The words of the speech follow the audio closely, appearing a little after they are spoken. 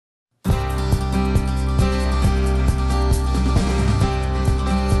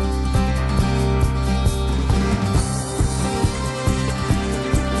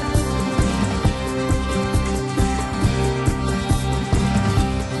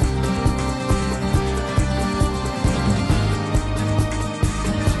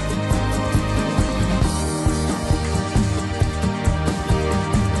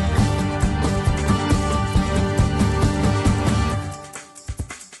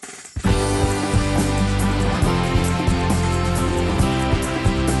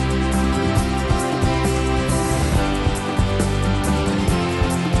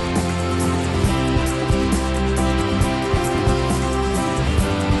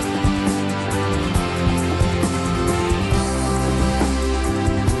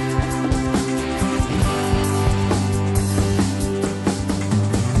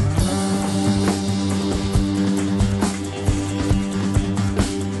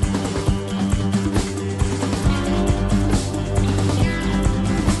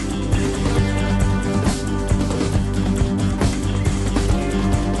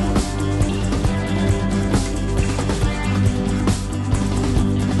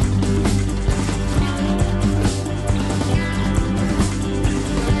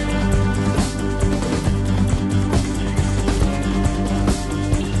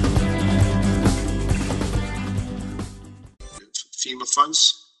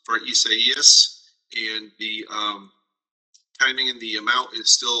funds for Isaias, and the timing and the amount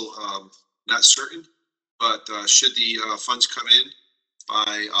is still not certain, but should the funds come in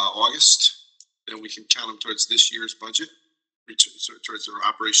by August, then we can count them towards this year's budget, towards our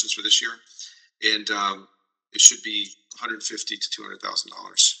operations for this year, and it should be $150,000 to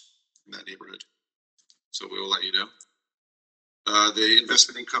 $200,000 in that neighborhood. So we will let you know. The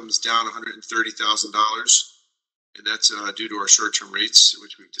investment income is down $130,000, and that's due to our short-term rates,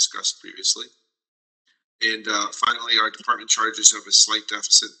 which we've discussed previously. And finally, our department charges have a slight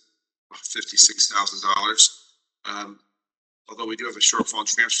deficit of $56,000. Although we do have a shortfall in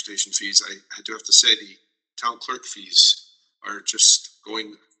transportation fees, I do have to say the town clerk fees are just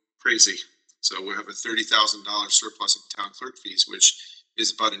going crazy. So we have a $30,000 surplus in town clerk fees, which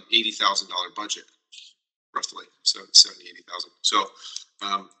is about an $80,000 budget, roughly, so 70, 80,000. So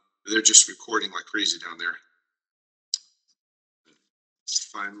they're just recording like crazy down there.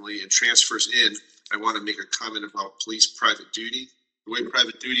 Finally, in transfers in, I want to make a comment about police private duty. The way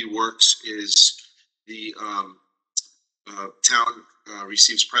private duty works is the town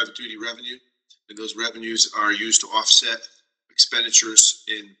receives private duty revenue, and those revenues are used to offset expenditures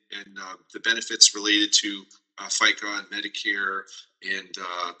in the benefits related to FICA and Medicare and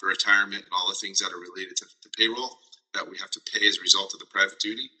the retirement and all the things that are related to the payroll that we have to pay as a result of the private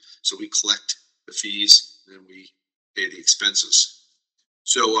duty. So we collect the fees and then we pay the expenses.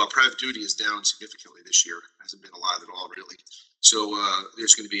 So private duty is down significantly this year. Hasn't been a lot at all, really. So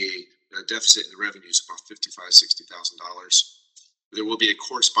there's going to be a deficit in the revenues of about $55,000, $60,000. There will be a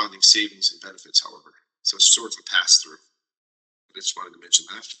corresponding savings in benefits, however. So it's sort of a pass-through. I just wanted to mention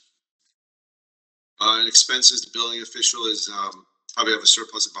that. In expenses, the building official is probably have a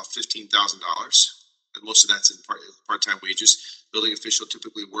surplus of about $15,000. And most of that's in part-time wages. Building official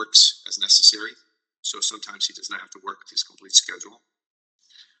typically works as necessary. So sometimes he does not have to work his complete schedule.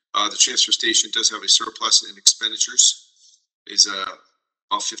 The transfer station does have a surplus in expenditures, is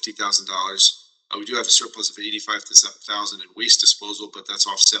about $50,000. We do have a surplus of $85,000 in waste disposal, but that's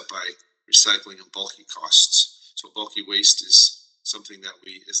offset by recycling and bulky costs. So bulky waste is something that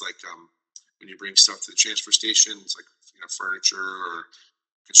is like when you bring stuff to the transfer station, it's like furniture or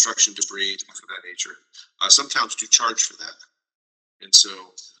construction debris, things of that nature. Some towns do charge for that, and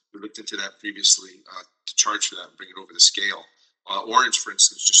so we looked into that previously to charge for that and bring it over the scale. Orange, for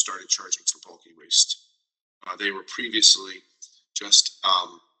instance, just started charging for bulky waste. They were previously just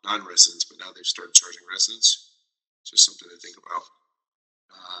non-residents, but now they've started charging residents. So something to think about.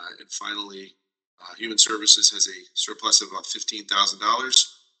 And finally, Human Services has a surplus of about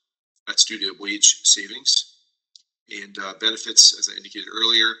 $15,000. That's due to wage savings. And benefits, as I indicated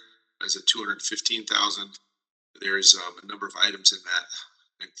earlier, is at $215,000. There's a number of items in that,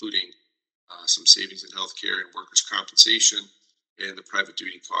 including some savings in healthcare and workers' compensation, and the private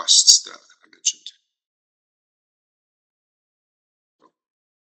duty costs that I mentioned.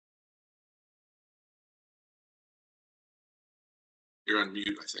 You're on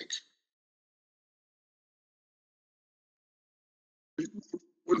mute, I think.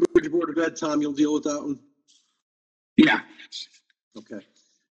 Woodbridge Board of Ed, Tom, you'll deal with that one? Yeah. Okay.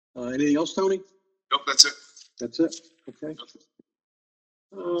 Anything else, Tony? Nope, that's it. That's it? Okay.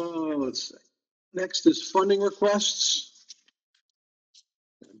 Let's see. Next is funding requests.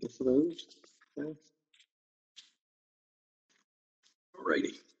 Get for those. Okay.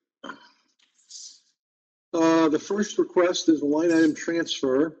 Alrighty. The first request is a line item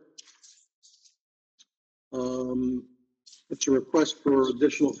transfer. It's a request for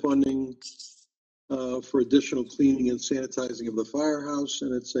additional funding for additional cleaning and sanitizing of the firehouse,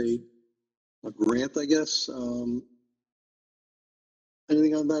 and it's a grant, I guess.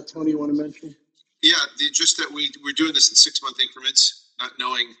 Anything on that, Tony, you want to mention? Yeah, just that we're doing this in 6-month increments, not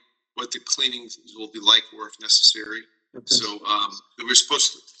knowing what the cleaning will be like or if necessary. Okay. So we were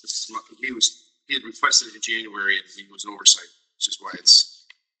supposed to, he had requested it in January and it was an oversight, which is why it's,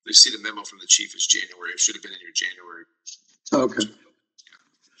 they see the memo from the chief is January. It should have been in your January. Okay. Yeah.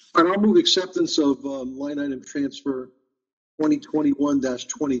 All right, I'll move acceptance of line item transfer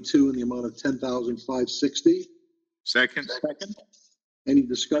 2021-22 in the amount of $10,560. Second. Any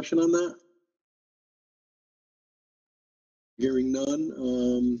discussion on that? Hearing none.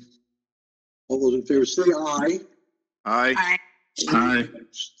 All those in favor say aye. Aye. Aye.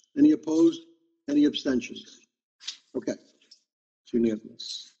 Any opposed? Any abstentions? Okay. It's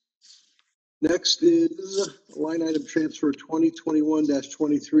unanimous. Next is line item transfer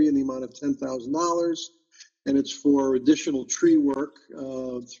 2021-23 in the amount of $10,000, and it's for additional tree work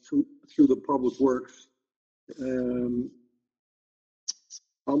through the public works.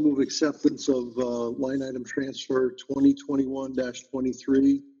 I'll move acceptance of line item transfer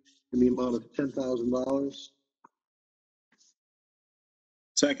 2021-23 in the amount of $10,000.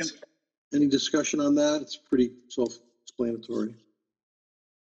 Second. Any discussion on that? It's pretty self-explanatory.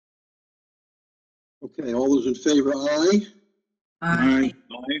 Okay, all those in favor, aye. Aye.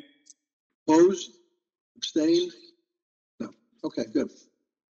 Opposed? Abstained? No. Okay, good.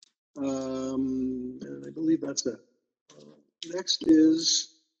 And I believe that's it. Next is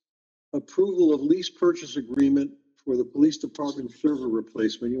approval of lease purchase agreement for the police department server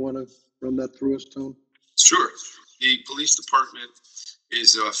replacement. You want to run that through us, Tone? Sure. The police department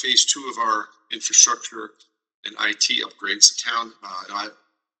is phase 2 of our infrastructure and IT upgrades. The town I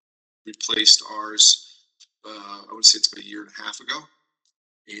replaced ours, I would say it's about a year and a half ago.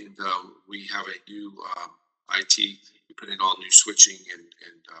 And we have a new IT. We put in all new switching and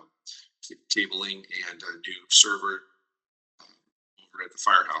cabling and a new server over at the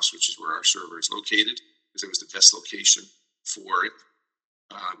firehouse, which is where our server is located, because it was the best location for it.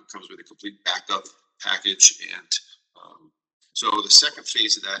 Comes with a complete backup package, and so the second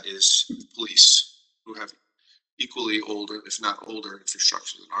phase of that is police, who have equally older, if not older,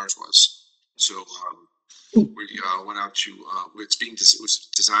 infrastructure than ours was. So we went out to it was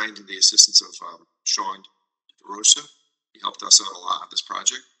designed in the assistance of Sean DeRosa. He helped us out a lot on this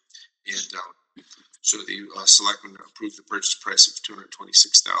project, and so the selectmen approved the purchase price of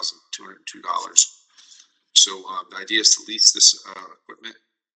 $226,202. So the idea is to lease this equipment,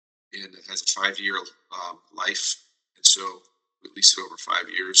 and it has a 5-year life, and so we lease it over 5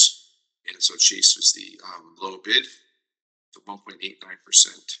 years. And so Chase was the low bid, the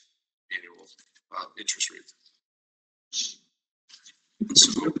 1.89% annual interest rate.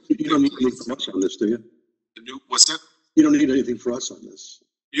 So You don't need anything from us on this, do you? the new, what's that? You don't need anything for us on this.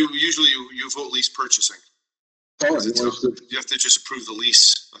 You usually you vote lease purchasing. All right, You have to just approve the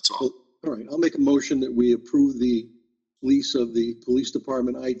lease. That's all. all right. I'll make a motion that we approve the lease of the police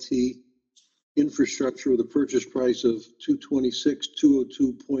department IT infrastructure with a purchase price of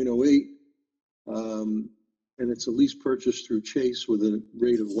 $226,202.08. And it's a lease purchase through Chase with a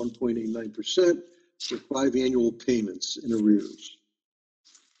rate of 1.89% with 5 annual payments in arrears.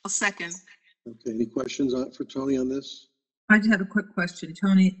 I'll second. Okay, any questions for Tony on this? I just have a quick question.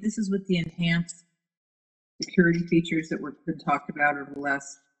 Tony, this is with the enhanced security features that were been talked about over the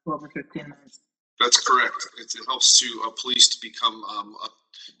last 12 or 15 minutes. That's correct. It helps to police to become,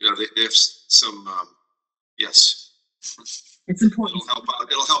 they have some, yes. It's important.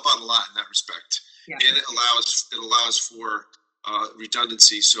 It'll help out a lot in that respect. Yeah. And it allows for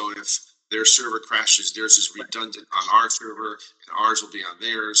redundancy. So if their server crashes, theirs is redundant on our server, and ours will be on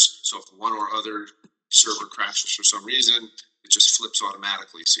theirs. So if one or other server crashes for some reason, it just flips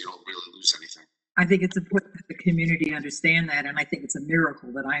automatically, so you don't really lose anything. I think it's important that the community understand that, and I think it's a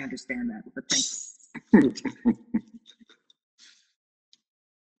miracle that I understand that. But thanks.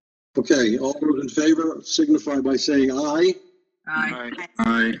 Okay, all those in favor signify by saying aye. Aye.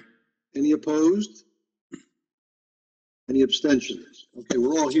 Aye. Any opposed? Any abstentions? Okay,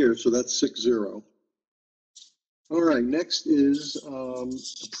 we're all here, so that's 6-0. All right, next is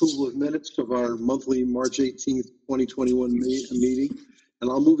approval of minutes of our monthly March 18th, 2021 meeting. And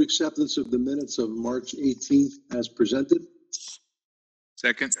I'll move acceptance of the minutes of March 18th as presented.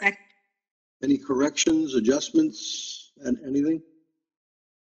 Second. Any corrections, adjustments, and anything?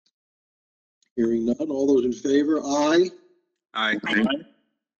 Hearing none. All those in favor? Aye. Aye.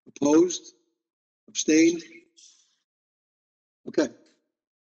 Opposed? Abstained? Okay.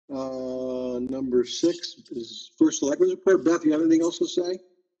 Number 6 is first selectmen's report. Beth, you have anything else to say?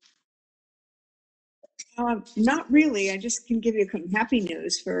 Not really. I just can give you some happy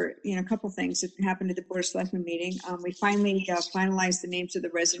news for, a couple things that happened at the Board of Selectmen meeting. We finally finalized the names of the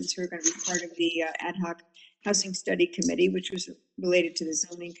residents who are going to be part of the ad hoc housing study committee, which was related to the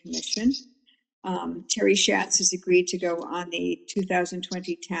zoning commission. Terry Schatz has agreed to go on the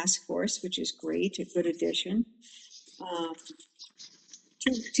 2020 task force, which is great, a good addition.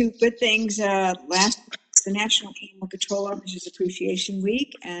 Two good things. The National Animal Control Officers Appreciation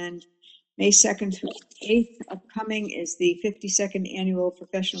Week, and May 2nd through 8th upcoming is the 52nd Annual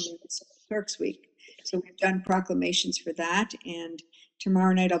Professional Municipal Clerks Week. So we've done proclamations for that, and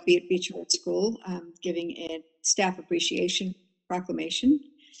tomorrow night I'll be at Beechwood School giving a staff appreciation proclamation.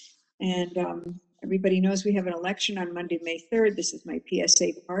 And everybody knows we have an election on Monday, May 3rd. This is my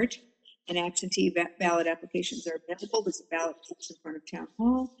PSA part. And absentee ballot applications are available. There's a ballot box in front of Town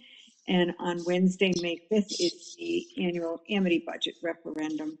Hall. And on Wednesday, May 5th, is the annual Amity budget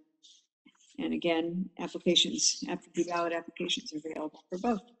referendum. And again, absentee ballot applications are available for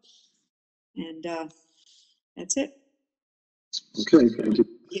both. And that's it. Okay, thank you.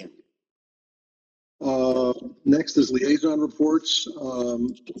 Yeah. Next is liaison reports.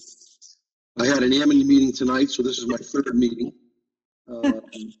 I had an Amity meeting tonight, so this is my third meeting.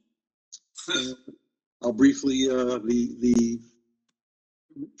 I'll briefly, the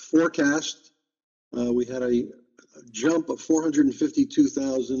forecast, we had a jump of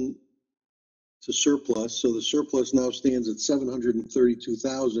 452,000 to surplus. So the surplus now stands at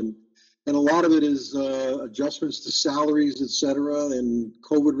 732,000. And a lot of it is adjustments to salaries, et cetera, and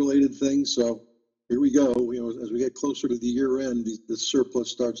COVID related things. So here we go. You know, as we get closer to the year end, the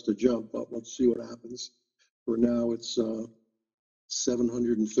surplus starts to jump, but let's see what happens. For now, it's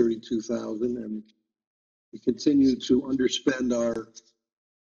 732,000, and we continue to underspend our.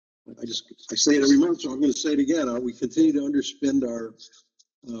 I say it every month, so I'm going to say it again. We continue to underspend our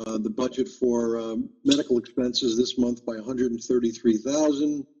the budget for medical expenses this month by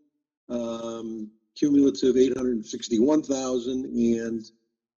 133,000, cumulative 861,000, and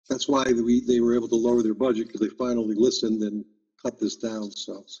that's why they were able to lower their budget, because they finally listened and cut this down.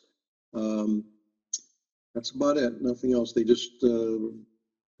 So that's about it. Nothing else. They just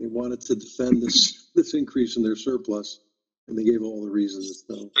they wanted to defend this increase in their surplus, and they gave all the reasons.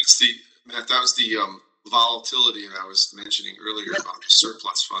 So That's Matt, that was the volatility that I was mentioning earlier about the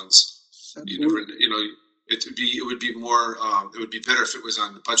surplus funds. You know, it would be more, it would be better if it was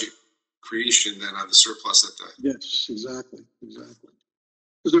on the budget creation than on the surplus at the. Yes, exactly.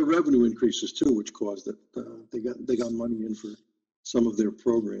 Because there are revenue increases too, which caused it. They got money in for some of their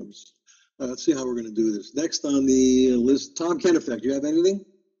programs. Let's see how we're going to do this. Next on the list, Tom Kennefack. Do you have anything?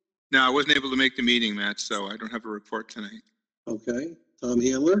 No, I wasn't able to make the meeting, Matt, so I don't have a report tonight. Okay. Tom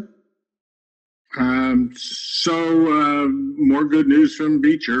Handler. More good news from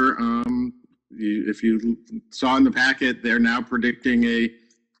Beecher. If you saw in the packet, they're now predicting a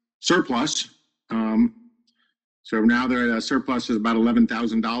surplus. So now they're at a surplus of about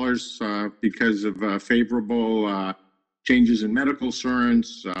 $11,000 because of favorable changes in medical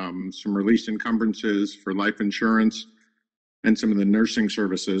insurance, some released encumbrances for life insurance, and some of the nursing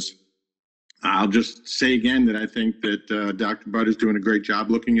services. I'll just say again that I think that Dr. Budd is doing a great job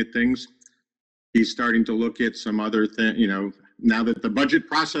looking at things. He's starting to look at some other things, you know, now that the budget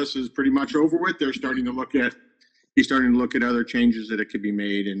process is pretty much over with, he's starting to look at other changes that it could be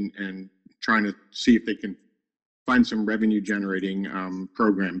made and trying to see if they can find some revenue generating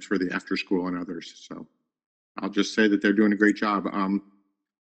programs for the after school and others. So I'll just say that they're doing a great job.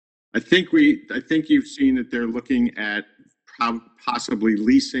 I think you've seen that they're looking at possibly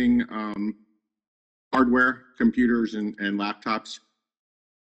leasing hardware, computers and laptops.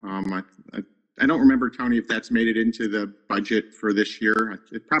 I don't remember, Tony, if that's made it into the budget for this year.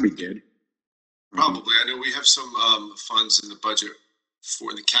 It probably did. Probably. I know we have some funds in the budget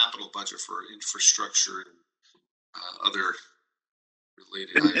for the capital budget for infrastructure and other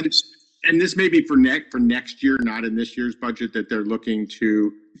related items. And this may be for next year, not in this year's budget, that they're looking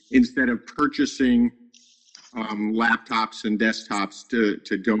to, instead of purchasing laptops and desktops, to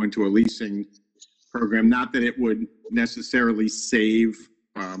go into a leasing program. Not that it would necessarily save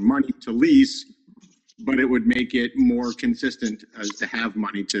money to lease, but it would make it more consistent as to have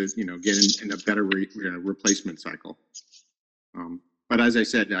money to, you know, get in a better replacement cycle. But as I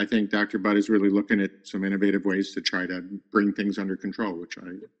said, I think Dr. Budd is really looking at some innovative ways to try to bring things under control, which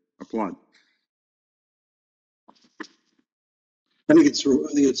I applaud. I think it's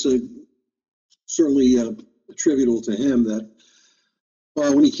certainly attributable to him that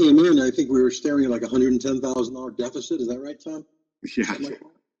when he came in, I think we were staring at like $110,000 deficit. Is that right, Tom? Yeah.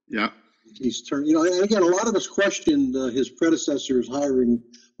 Yeah. He's turned, you know, and again, a lot of us questioned his predecessor's hiring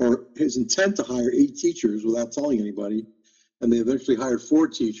or his intent to hire 8 teachers without telling anybody, and they eventually hired 4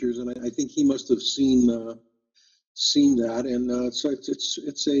 teachers, and I think he must have seen that, and so it's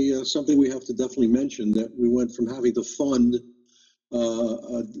something we have to definitely mention, that we went from having to fund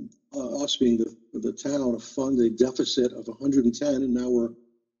us being the town, to fund a deficit of 110, and now we're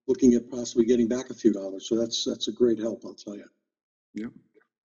looking at possibly getting back a few dollars. So that's a great help, I'll tell you. Yeah.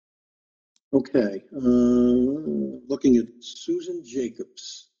 Okay, looking at Susan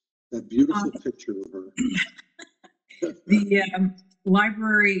Jacobs, that beautiful picture of her. The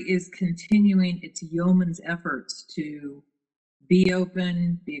library is continuing its yeoman's efforts to be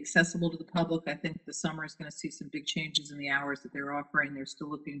open, be accessible to the public. I think the summer is going to see some big changes in the hours that they're offering. They're still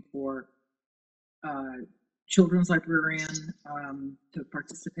looking for children's librarian to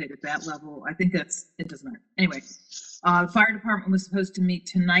participate at that level. I think it doesn't matter. Anyway, the fire department was supposed to meet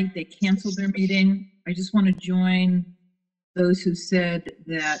tonight. They canceled their meeting. I just want to join those who said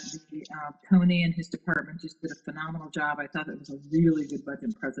that Tony and his department just did a phenomenal job. I thought it was a really good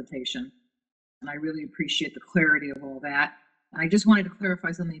budget presentation, and I really appreciate the clarity of all that. I just wanted to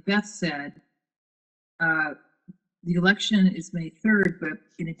clarify something Beth said. The election is May 3rd, but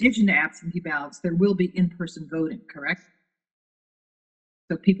in addition to absentee ballots, there will be in-person voting, correct?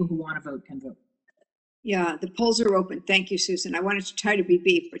 So people who want to vote can vote. Yeah, the polls are open. Thank you, Susan. I wanted to try to be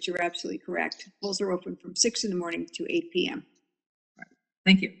brief, but you're absolutely correct. Polls are open from 6 in the morning to 8 p.m.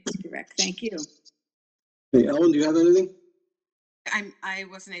 Thank you. Correct. Thank you. Hey, Ellen, do you have anything? I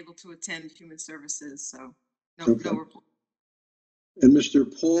wasn't able to attend Human Services, so Okay. no report. And Mr.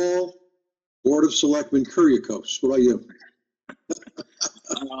 Paul, Board of Selectmen Kuriakose, what about you?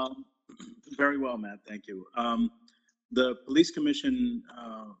 Very well, Matt, thank you. The police commission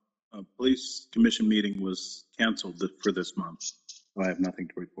meeting was canceled for this month, so I have nothing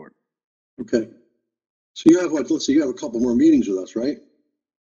to report. Okay. So you have what, let's see, you have a couple more meetings with us, right?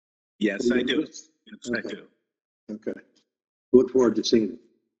 Yes, I do. Yes, I Okay. do. Okay. Look forward to seeing it.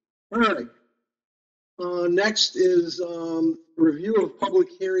 All right. Next is review of public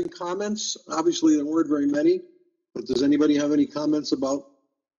hearing comments. Obviously, there weren't very many, but does anybody have any comments about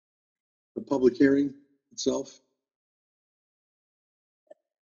the public hearing itself?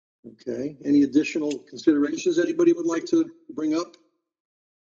 Okay. Any additional considerations anybody would like to bring up?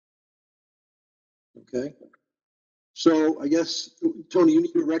 Okay. So I guess, Tony, you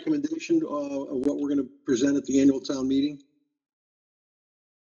need a recommendation of what we're going to present at the annual town meeting?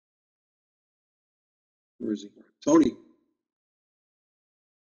 Where is he? Tony?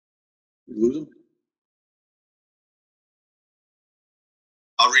 You lose him?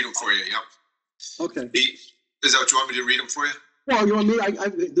 I'll read them for you, yep. Okay. Is that what you want me to read them for you? Well, you want me,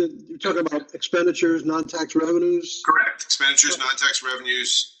 you're talking about expenditures, non-tax revenues, Correct. Expenditures, non-tax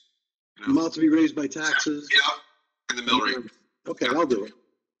revenues. You know, amount to be raised by taxes. yeah, and the mill rate. Okay, I'll do it.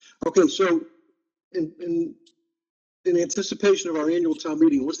 Okay, so in anticipation of our annual town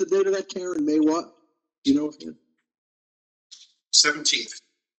meeting, what's the date of that, Karen? May what? You know, 17th.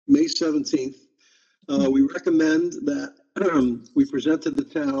 May 17th. We recommend that we present to the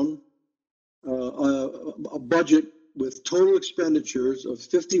town a budget with total expenditures of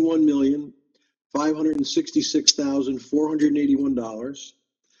 $51,566,481,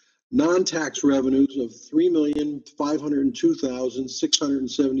 non-tax revenues of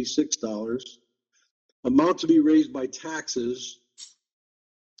 $3,502,676, amount to be raised by taxes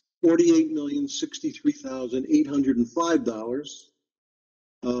 $48,063,805,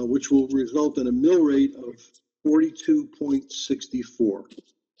 which will result in a mill rate of 42.64.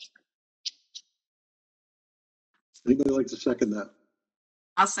 Anybody like to second that?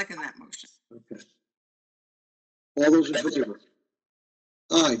 I'll second that motion. Okay. All those in favor?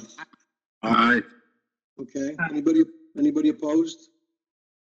 Aye. Aye. Okay. Anybody opposed?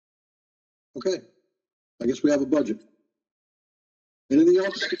 Okay. I guess we have a budget. Anything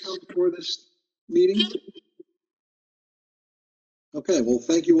else to come before this meeting? Okay. Well,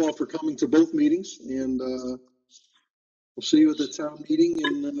 thank you all for coming to both meetings, and we'll see you at the town meeting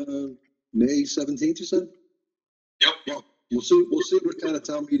in May 17th. You said? Yep. Well, we'll see what kind of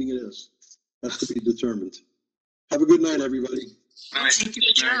town meeting it is. That's to be determined. Have a good night, everybody. All right. Thank you.